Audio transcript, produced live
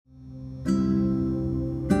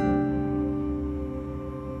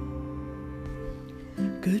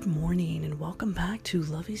Good morning and welcome back to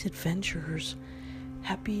Lovey's Adventures.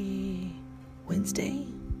 Happy Wednesday?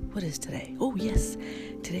 What is today? Oh yes,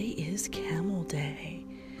 today is Camel Day.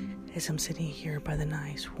 As I'm sitting here by the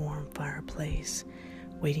nice warm fireplace,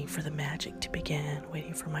 waiting for the magic to begin,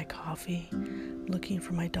 waiting for my coffee, looking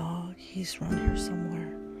for my dog. He's around here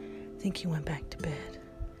somewhere. I think he went back to bed.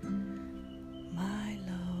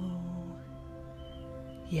 Milo.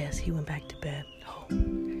 Yes, he went back to bed. Oh,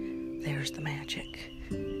 there's the magic.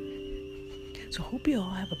 So hope you all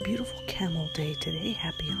have a beautiful Camel Day today.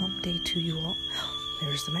 Happy Hump Day to you all.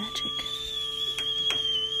 There's the magic.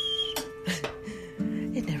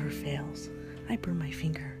 It never fails. I burn my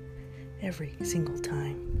finger every single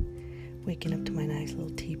time. Waking up to my nice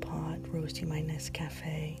little teapot, roasting my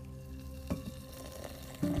Nescafe.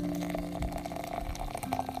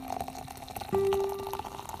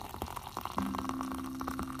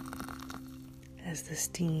 As the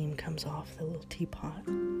steam comes off the little teapot.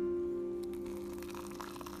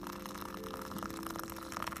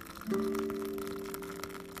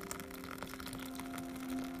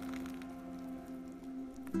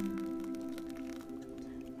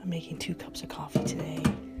 I'm making 2 cups of coffee today.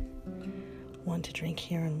 One to drink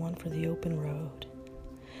here and one for the open road.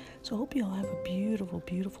 So I hope you all have a beautiful,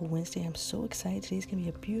 beautiful Wednesday. I'm so excited. Today's going to be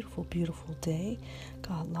a beautiful, beautiful day.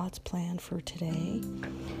 Got lots planned for today.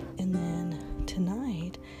 And then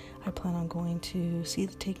tonight, I plan on going to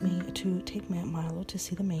take Milo to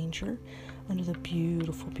see the manger under the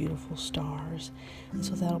beautiful, beautiful stars. And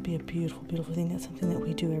so that'll be a beautiful, beautiful thing. That's something that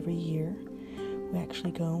we do every year. We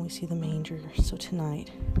actually go and we see the manger. So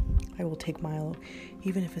tonight, I will take Milo,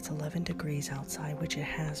 even if it's 11 degrees outside, which it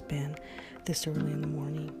has been this early in the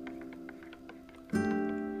morning.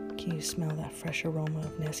 Can you smell that fresh aroma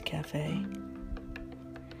of Nescafe?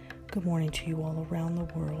 Good morning to you all around the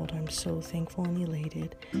world. I'm so thankful and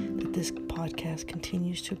elated that this podcast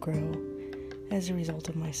continues to grow as a result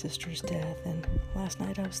of my sister's death. And last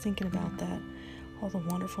night I was thinking about that, all the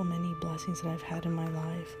wonderful many blessings that I've had in my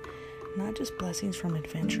life. Not just blessings from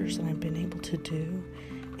adventures that I've been able to do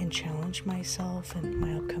and challenge myself, and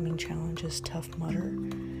my upcoming challenge is Tough Mudder,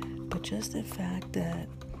 but just the fact that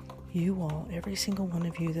you all, every single one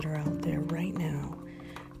of you that are out there right now,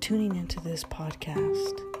 tuning into this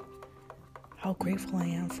podcast, how grateful I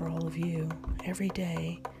am for all of you. Every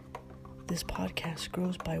day, this podcast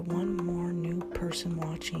grows by one more new person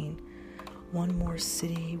watching, one more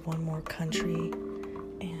city, one more country,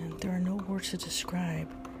 and there are no words to describe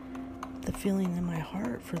the feeling in my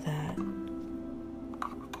heart for that.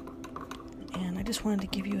 And I just wanted to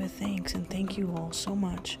give you a thanks and thank you all so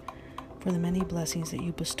much for the many blessings that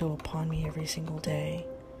you bestow upon me every single day.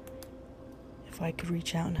 If I could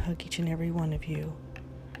reach out and hug each and every one of you,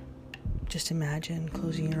 just imagine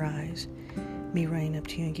closing your eyes, me running up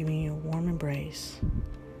to you and giving you a warm embrace.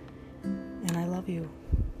 And I love you.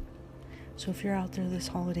 So if you're out there this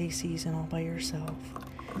holiday season all by yourself,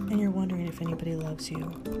 and you're wondering if anybody loves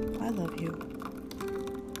you, I love you.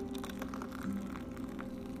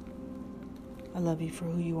 I love you for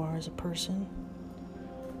who you are as a person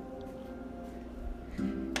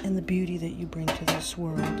and the beauty that you bring to this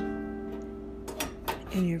world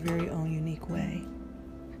in your very own unique way.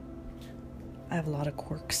 I have a lot of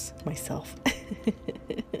quirks myself.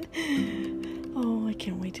 Oh, I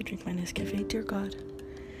can't wait to drink my Nescafe. Dear God,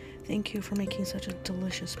 thank you for making such a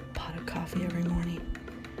delicious pot of coffee every morning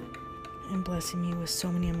and blessing me with so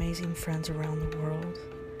many amazing friends around the world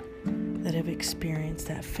that have experienced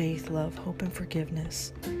that faith, love, hope, and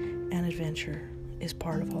forgiveness and adventure is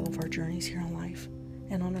part of all of our journeys here in life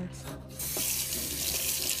and on earth.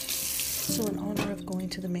 So in honor of going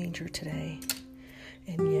to the manger today,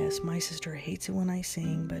 and yes, my sister hates it when I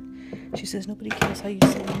sing, but she says nobody cares how you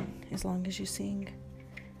sing as long as you sing.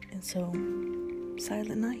 And so,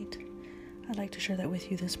 Silent Night, I'd like to share that with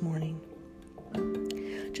you this morning.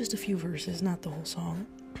 Just a few verses, not the whole song.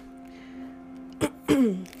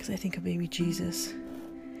 Because I think of baby Jesus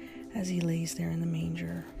as he lays there in the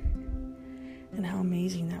manger. And how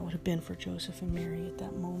amazing that would have been for Joseph and Mary at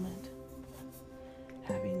that moment.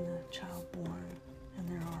 Having the child born in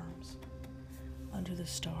their arms under the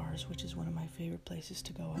stars, which is one of my favorite places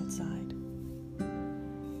to go outside.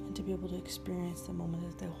 And to be able to experience the moment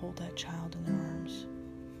that they hold that child in their arms.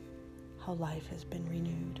 How life has been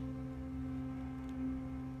renewed.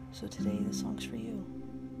 So today the song's for you.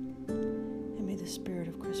 And may the spirit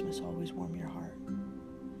of Christmas always warm your heart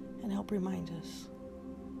and help remind us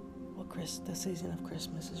what the season of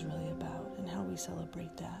Christmas is really about and how we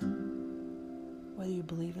celebrate that. Whether you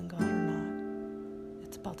believe in God or not,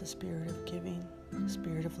 it's about the spirit of giving, the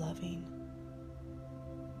spirit of loving,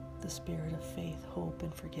 the spirit of faith, hope,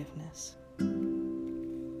 and forgiveness.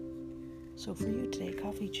 So for you today,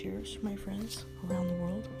 coffee cheers, my friends around the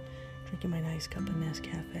world. Drinking my nice cup of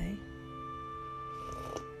Nescafe.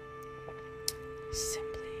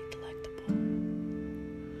 Simply delectable.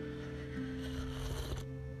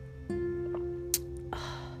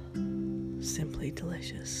 Simply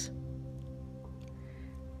delicious.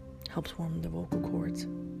 Helps warm the vocal cords.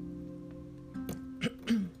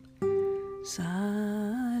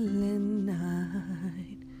 Silent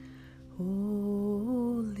night,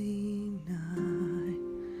 holy night,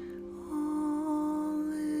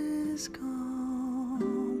 all is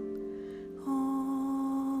calm,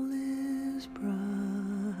 all is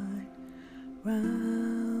bright,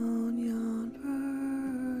 round yon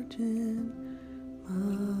virgin,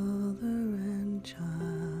 mother and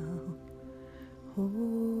child,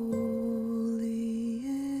 holy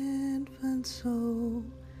infant soul,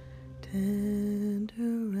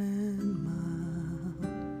 tender and mild,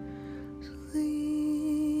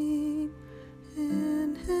 sleep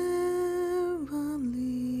in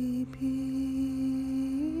heavenly peace,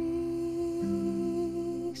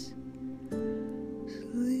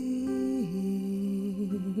 sleep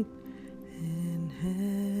in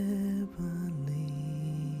heavenly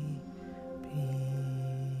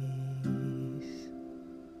peace.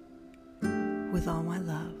 With all my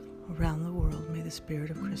love around the world, may the spirit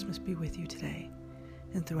of Christmas be with you today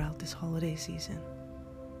and throughout this holiday season.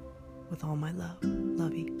 With all my love,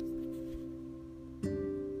 Lovey.